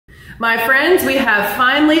My friends, we have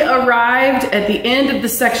finally arrived at the end of the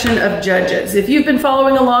section of Judges. If you've been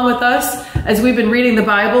following along with us as we've been reading the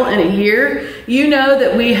Bible in a year, you know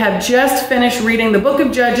that we have just finished reading the book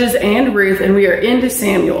of Judges and Ruth, and we are into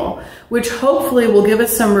Samuel, which hopefully will give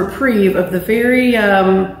us some reprieve of the very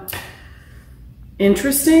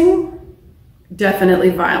interesting, definitely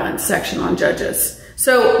violent section on Judges.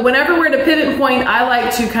 So whenever we're at a pivot point, I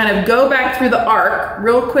like to kind of go back through the arc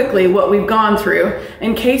real quickly, what we've gone through,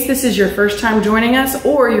 in case this is your first time joining us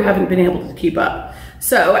or you haven't been able to keep up.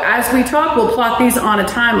 So as we talk, we'll plot these on a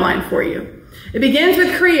timeline for you. It begins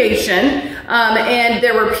with creation, and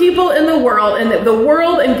there were people in the world, and the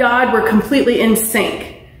world and God were completely in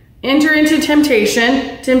sync. Enter into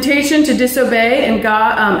temptation to disobey, and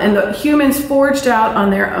God and the humans forged out on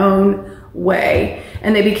their own way,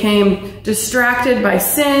 and they became distracted by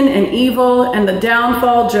sin and evil, and the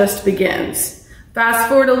downfall just begins. Fast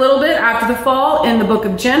forward a little bit after the fall, in the book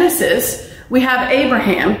of Genesis, we have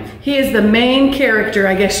Abraham. He is the main character,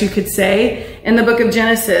 I guess you could say, in the book of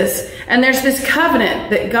Genesis, and there's this covenant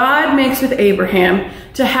that God makes with Abraham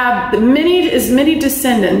to have as many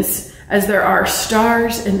descendants as there are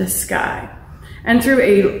stars in the sky. And through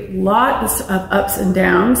a lot of ups and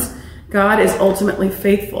downs, God is ultimately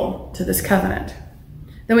faithful to this covenant.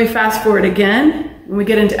 Then we fast forward again. When we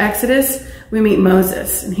get into Exodus, we meet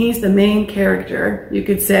Moses, and he's the main character, you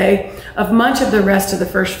could say, of much of the rest of the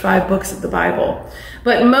first 5 books of the Bible.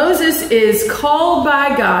 But Moses is called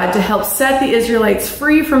by God to help set the Israelites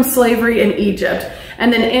free from slavery in Egypt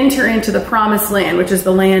and then enter into the promised land, which is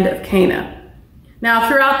the land of Canaan. Now,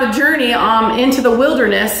 throughout the journey into the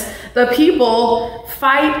wilderness, the people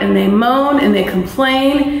fight and they moan and they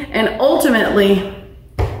complain, and ultimately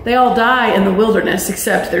they all die in the wilderness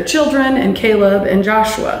except their children and Caleb and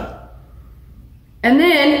Joshua. And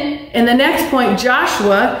then in the next point,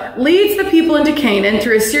 Joshua leads the people into Canaan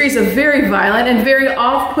through a series of very violent and very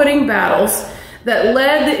off-putting battles that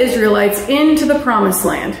led the Israelites into the promised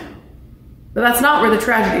land. But that's not where the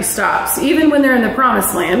tragedy stops. Even when they're in the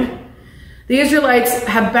promised land, the Israelites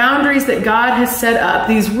have boundaries that God has set up,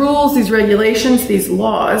 these rules, these regulations, these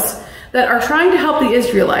laws that are trying to help the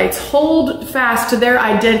Israelites hold fast to their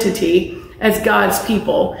identity as God's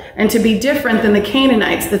people and to be different than the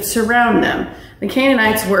Canaanites that surround them. The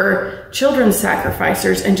Canaanites were children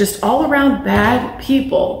sacrificers and just all around bad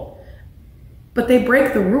people, but they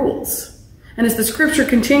break the rules. And as the scripture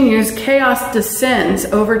continues, chaos descends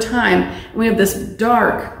over time, and we have this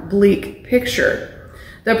dark, bleak picture.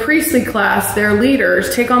 The priestly class, their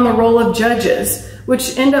leaders, take on the role of judges,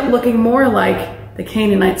 which end up looking more like the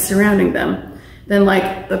Canaanites surrounding them than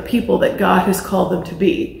like the people that God has called them to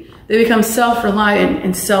be. They become self-reliant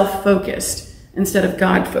and self-focused instead of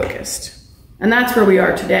God-focused. And that's where we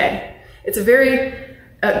are today. It's a very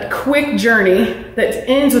quick journey that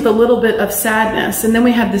ends with a little bit of sadness, and then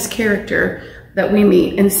we have this character that we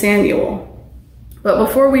meet in Samuel. But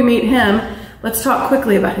before we meet him, let's talk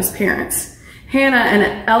quickly about his parents. Hannah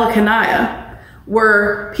and Elkanah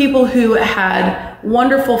were people who had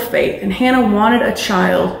wonderful faith, and Hannah wanted a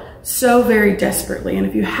child so very desperately. And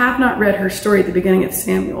if you have not read her story at the beginning of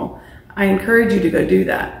Samuel, I encourage you to go do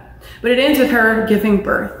that. But it ends with her giving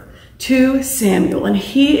birth to Samuel, and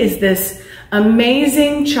he is this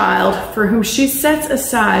amazing child for whom she sets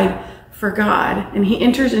aside for God, and he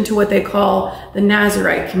enters into what they call the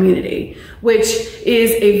Nazarite community, which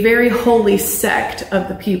is a very holy sect of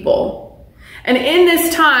the people. And in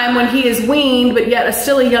this time when he is weaned, but yet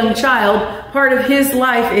still a young child, part of his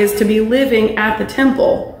life is to be living at the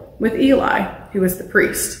temple with Eli, who is the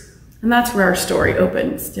priest. And that's where our story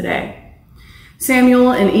opens today.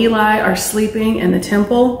 Samuel and Eli are sleeping in the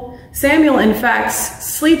temple. Samuel, in fact,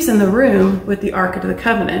 sleeps in the room with the Ark of the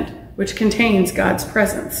Covenant, which contains God's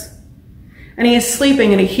presence. And he is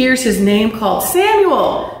sleeping, and he hears his name called,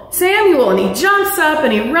 Samuel! Samuel, and he jumps up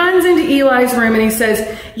and he runs into Eli's room and he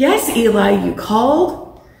says, yes, Eli, you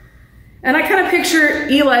called? And I kind of picture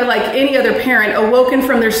Eli like any other parent, awoken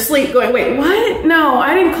from their sleep going, wait, what? No,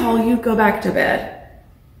 I didn't call you. Go back to bed.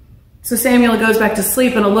 So Samuel goes back to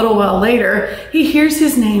sleep, and a little while later, he hears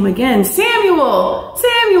his name again, Samuel,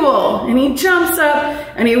 Samuel. And he jumps up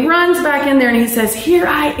and he runs back in there and he says, here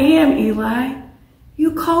I am, Eli.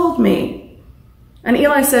 You called me. And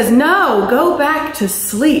Eli says, no, go back to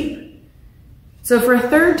sleep. So for a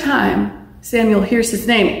third time, Samuel hears his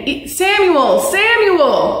name, Samuel,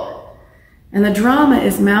 Samuel. And the drama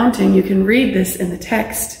is mounting. You can read this in the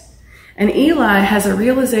text. And Eli has a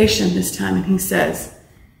realization this time, and he says,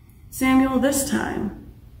 Samuel, this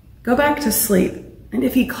time, go back to sleep. And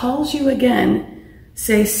if he calls you again,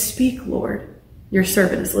 say, speak, Lord. Your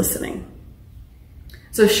servant is listening.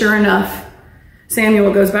 So sure enough,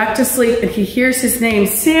 Samuel goes back to sleep and he hears his name,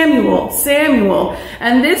 Samuel, Samuel.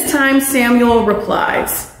 And this time Samuel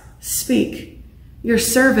replies, speak, your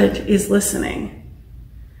servant is listening.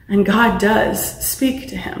 And God does speak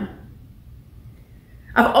to him.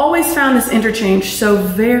 I've always found this interchange so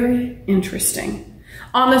very interesting.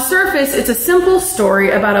 On the surface, it's a simple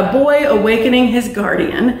story about a boy awakening his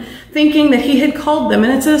guardian, thinking that he had called them,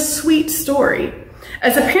 and it's a sweet story.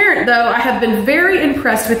 As a parent, though, I have been very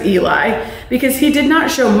impressed with Eli because he did not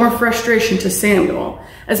show more frustration to Samuel.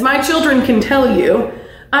 As my children can tell you,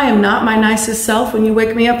 I am not my nicest self when you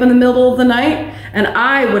wake me up in the middle of the night, and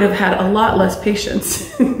I would have had a lot less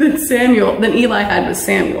patience than Eli had with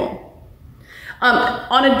Samuel.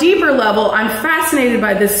 On a deeper level, I'm fascinated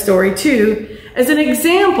by this story too, as an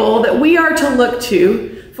example that we are to look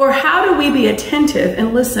to for how do we be attentive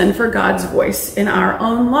and listen for God's voice in our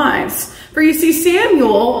own lives. For you see,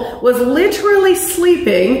 Samuel was literally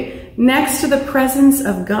sleeping next to the presence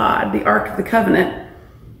of God, the Ark of the Covenant,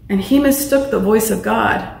 and he mistook the voice of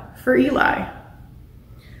God for Eli.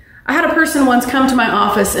 I had a person once come to my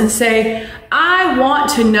office and say, I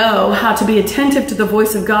want to know how to be attentive to the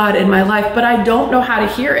voice of God in my life, but I don't know how to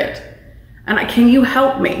hear it. And can you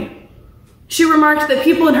help me? She remarked that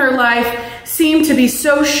people in her life seemed to be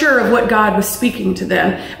so sure of what God was speaking to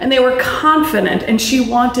them, and they were confident, and she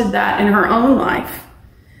wanted that in her own life.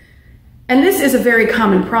 And this is a very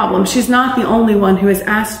common problem. She's not the only one who has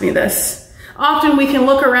asked me this. Often we can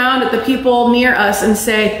look around at the people near us and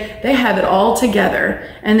say, they have it all together,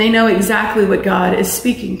 and they know exactly what God is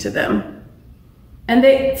speaking to them.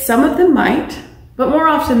 And some of them might, but more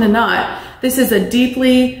often than not, this is a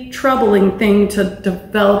deeply troubling thing to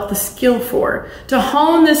develop the skill for. To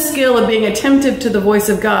hone the skill of being attentive to the voice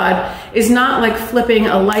of God is not like flipping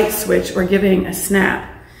a light switch or giving a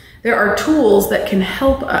snap. There are tools that can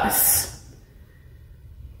help us.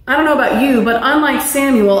 I don't know about you, but unlike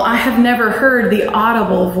Samuel, I have never heard the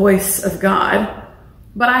audible voice of God.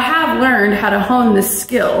 But I have learned how to hone this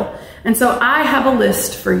skill. And so I have a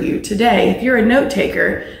list for you today. If you're a note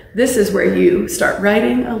taker, this is where you start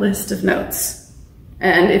writing a list of notes.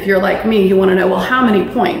 And if you're like me, you want to know, well, how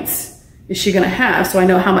many points is she going to have so I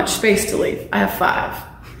know how much space to leave? I have 5.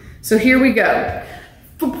 So here we go.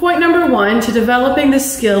 For point number 1, to developing the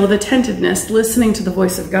skill of attentiveness, listening to the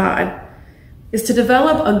voice of God, is to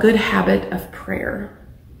develop a good habit of prayer.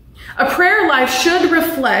 A prayer life should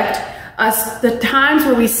reflect the times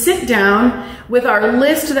where we sit down with our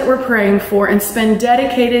list that we're praying for and spend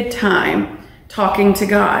dedicated time talking to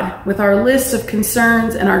God with our list of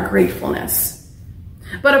concerns and our gratefulness.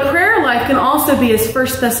 But a prayer life can also be, as 1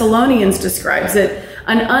 Thessalonians describes it,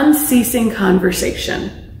 an unceasing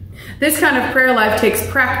conversation. This kind of prayer life takes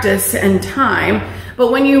practice and time,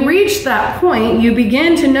 but when you reach that point, you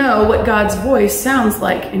begin to know what God's voice sounds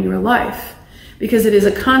like in your life, because it is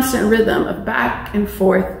a constant rhythm of back and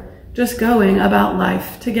forth, just going about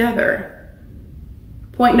life together.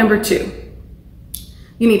 Point number 2.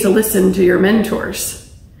 You need to listen to your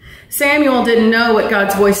mentors. Samuel didn't know what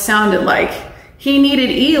God's voice sounded like. He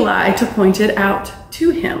needed Eli to point it out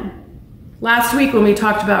to him. Last week when we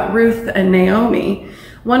talked about Ruth and Naomi,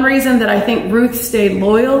 one reason that I think Ruth stayed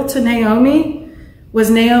loyal to Naomi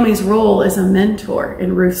was Naomi's role as a mentor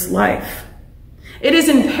in Ruth's life. It is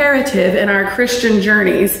imperative in our Christian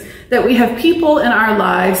journeys that we have people in our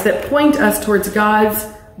lives that point us towards God's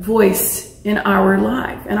voice in our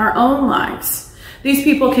life, in our own lives. These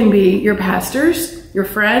people can be your pastors, your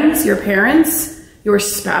friends, your parents, your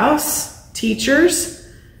spouse, teachers.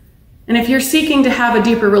 And if you're seeking to have a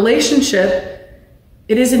deeper relationship,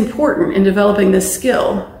 it is important in developing this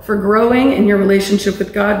skill. For growing in your relationship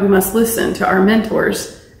with God, we must listen to our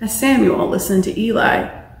mentors, as Samuel listened to Eli.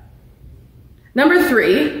 Number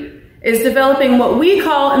 3 is developing what we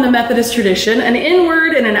call in the Methodist tradition an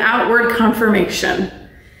inward and an outward confirmation.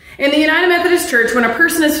 In the United Methodist Church, when a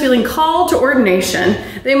person is feeling called to ordination,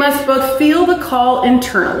 they must both feel the call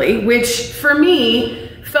internally, which for me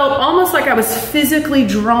felt almost like I was physically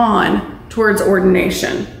drawn towards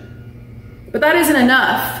ordination. But that isn't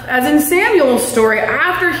enough. As in Samuel's story,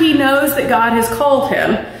 after he knows that God has called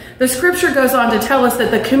him, the scripture goes on to tell us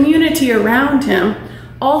that the community around him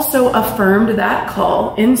also affirmed that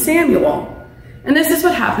call in Samuel. And this is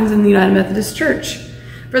what happens in the United Methodist Church.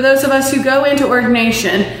 For those of us who go into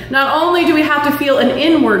ordination, not only do we have to feel an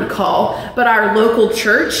inward call, but our local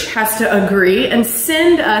church has to agree and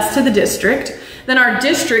send us to the district. Then our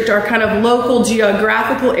district, our kind of local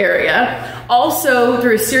geographical area, also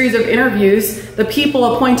through a series of interviews, the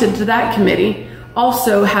people appointed to that committee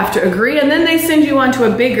also have to agree. And then they send you on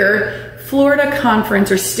to a bigger Florida conference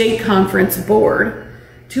or state conference board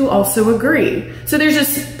to also agree. So there's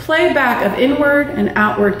this play back of inward and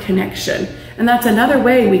outward connection. And that's another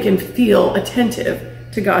way we can feel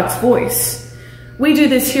attentive to God's voice. We do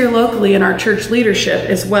this here locally in our church leadership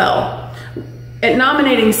as well. At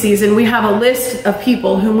nominating season, we have a list of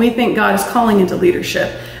people whom we think God is calling into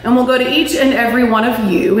leadership. And we'll go to each and every one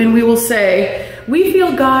of you and we will say, we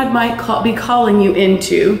feel God might be calling you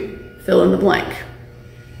into fill in the blank.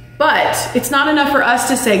 But it's not enough for us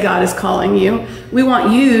to say God is calling you. We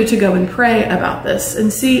want you to go and pray about this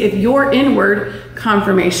and see if your inward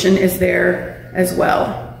confirmation is there as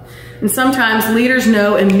well. And sometimes leaders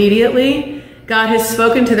know immediately God has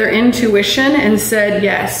spoken to their intuition and said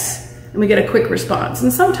yes, and we get a quick response.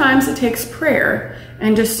 And sometimes it takes prayer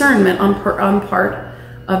and discernment on part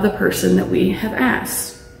of the person that we have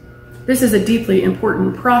asked. This is a deeply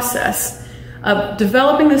important process of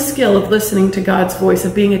developing the skill of listening to God's voice,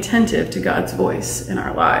 of being attentive to God's voice in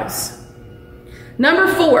our lives.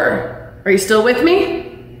 Number 4, are you still with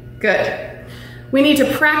me? Good. We need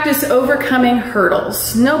to practice overcoming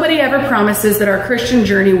hurdles. Nobody ever promises that our Christian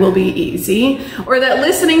journey will be easy or that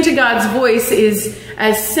listening to God's voice is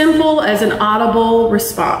as simple as an audible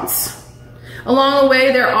response. Along the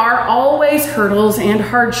way, there are always hurdles and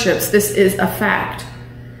hardships. This is a fact.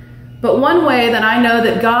 But one way that I know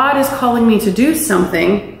that God is calling me to do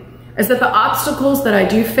something is that the obstacles that I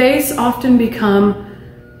do face often become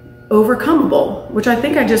overcomable, which I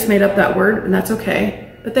think I just made up that word, and that's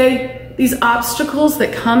okay. But these obstacles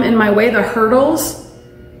that come in my way, the hurdles,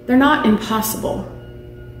 they're not impossible.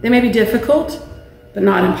 They may be difficult, but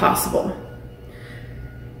not impossible.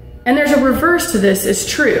 And there's a reverse to this is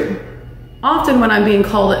true. Often when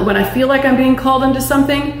I feel like I'm being called into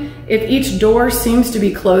something, if each door seems to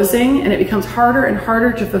be closing and it becomes harder and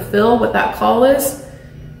harder to fulfill what that call is,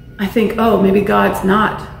 I think, oh, maybe God's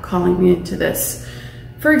not calling me into this.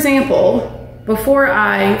 For example, before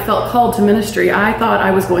I felt called to ministry, I thought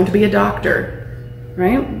I was going to be a doctor,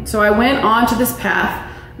 right? So I went on to this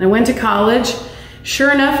path and I went to college.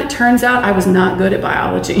 Sure enough, it turns out I was not good at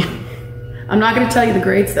biology. I'm not going to tell you the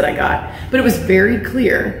grades that I got, but it was very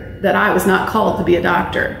clear that I was not called to be a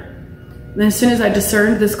doctor. And as soon as I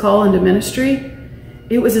discerned this call into ministry,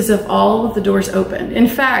 it was as if all of the doors opened. In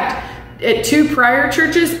fact, at 2 prior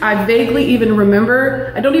churches, I vaguely even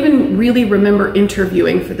remember, I don't even really remember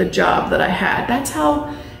interviewing for the job that I had. That's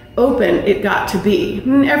how open it got to be.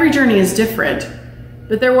 And every journey is different,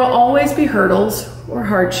 but there will always be hurdles or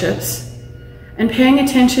hardships. And paying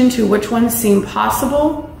attention to which ones seem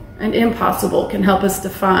possible and impossible can help us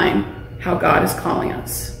define how God is calling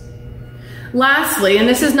us. Lastly, and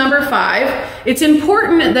this is number 5, it's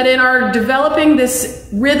important that in our developing this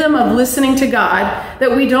rhythm of listening to God,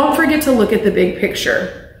 that we don't forget to look at the big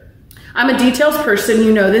picture. I'm a details person,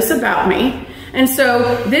 you know this about me. And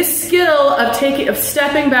so this skill of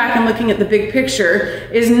stepping back and looking at the big picture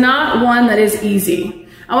is not one that is easy.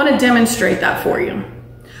 I want to demonstrate that for you.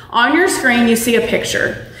 On your screen, you see a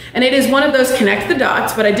picture, and it is one of those connect the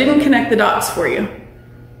dots, but I didn't connect the dots for you.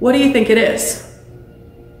 What do you think it is?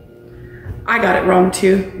 I got it wrong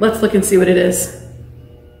too. Let's look and see what it is.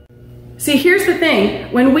 See, here's the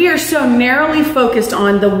thing. When we are so narrowly focused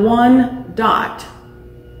on the one dot,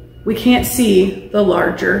 we can't see the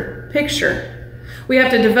larger picture. We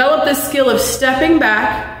have to develop this skill of stepping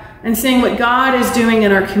back and seeing what God is doing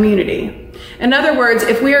in our community. In other words,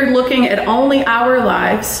 if we are looking at only our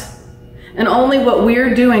lives and only what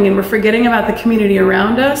we're doing and we're forgetting about the community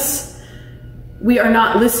around us, we are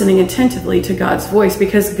not listening attentively to God's voice,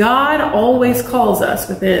 because God always calls us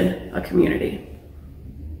within a community.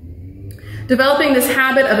 Developing this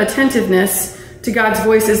habit of attentiveness to God's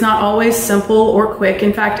voice is not always simple or quick.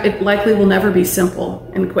 In fact, it likely will never be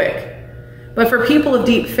simple and quick. But for people of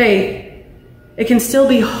deep faith, it can still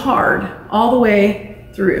be hard all the way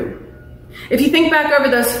through. If you think back over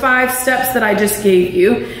those 5 steps that I just gave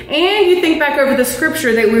you, and you think back over the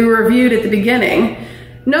scripture that we reviewed at the beginning,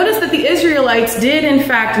 notice that the Israelites did, in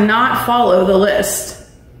fact, not follow the list.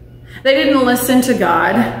 They didn't listen to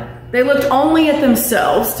God. They looked only at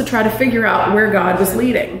themselves to try to figure out where God was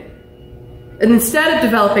leading. And instead of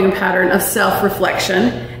developing a pattern of self-reflection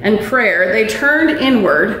and prayer, they turned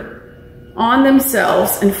inward on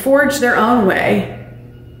themselves and forged their own way,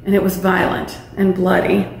 and it was violent and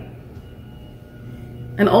bloody,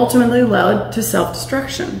 and ultimately led to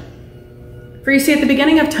self-destruction. For you see, at the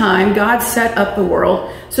beginning of time, God set up the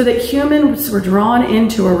world so that humans were drawn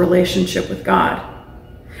into a relationship with God.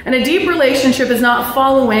 And a deep relationship is not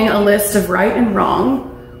following a list of right and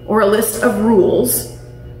wrong or a list of rules,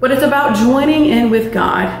 but it's about joining in with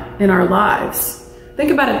God in our lives.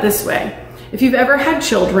 Think about it this way. If you've ever had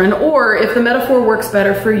children, or if the metaphor works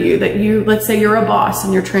better for you, that let's say you're a boss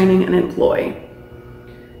and you're training an employee.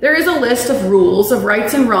 There is a list of rules of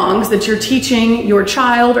rights and wrongs that you're teaching your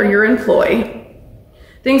child or your employee.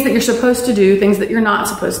 Things that you're supposed to do, things that you're not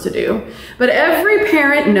supposed to do. But every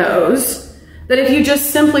parent knows that if you just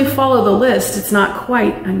simply follow the list, it's not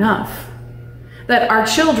quite enough. That our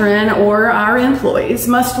children or our employees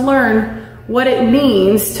must learn what it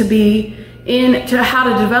means to be to how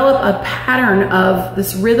to develop a pattern of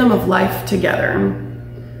this rhythm of life together.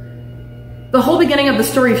 The whole beginning of the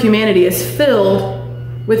story of humanity is filled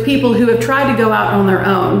with people who have tried to go out on their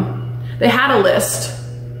own. They had a list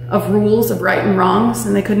of rules of right and wrongs,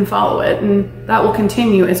 and they couldn't follow it. And that will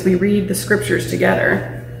continue as we read the scriptures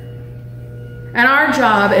together. And our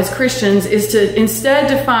job as Christians is to instead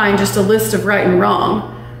define just a list of right and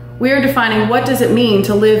wrong. We are defining what does it mean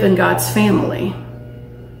to live in God's family?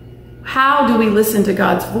 How do we listen to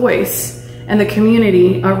God's voice and the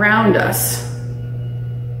community around us?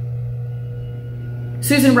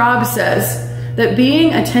 Susan Robb says that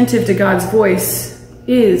being attentive to God's voice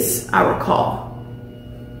is our call.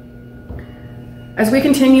 As we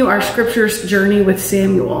continue our scriptures journey with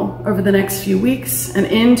Samuel over the next few weeks and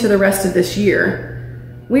into the rest of this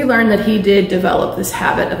year, we learn that he did develop this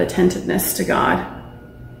habit of attentiveness to God.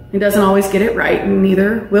 He doesn't always get it right, and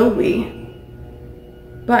neither will we.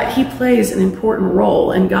 But he plays an important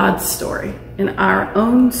role in God's story, in our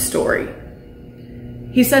own story.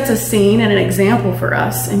 He sets a scene and an example for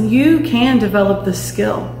us, and you can develop the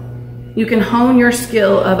skill. You can hone your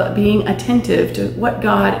skill of being attentive to what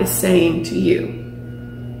God is saying to you.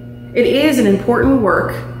 It is an important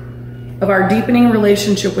work of our deepening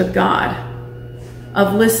relationship with God,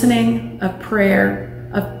 of listening, of prayer,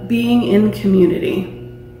 of being in community,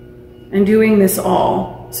 and doing this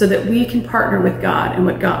all so that we can partner with God and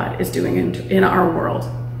what God is doing in our world.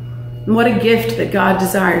 And what a gift that God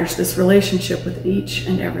desires this relationship with each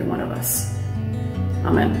and every one of us.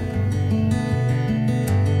 Amen.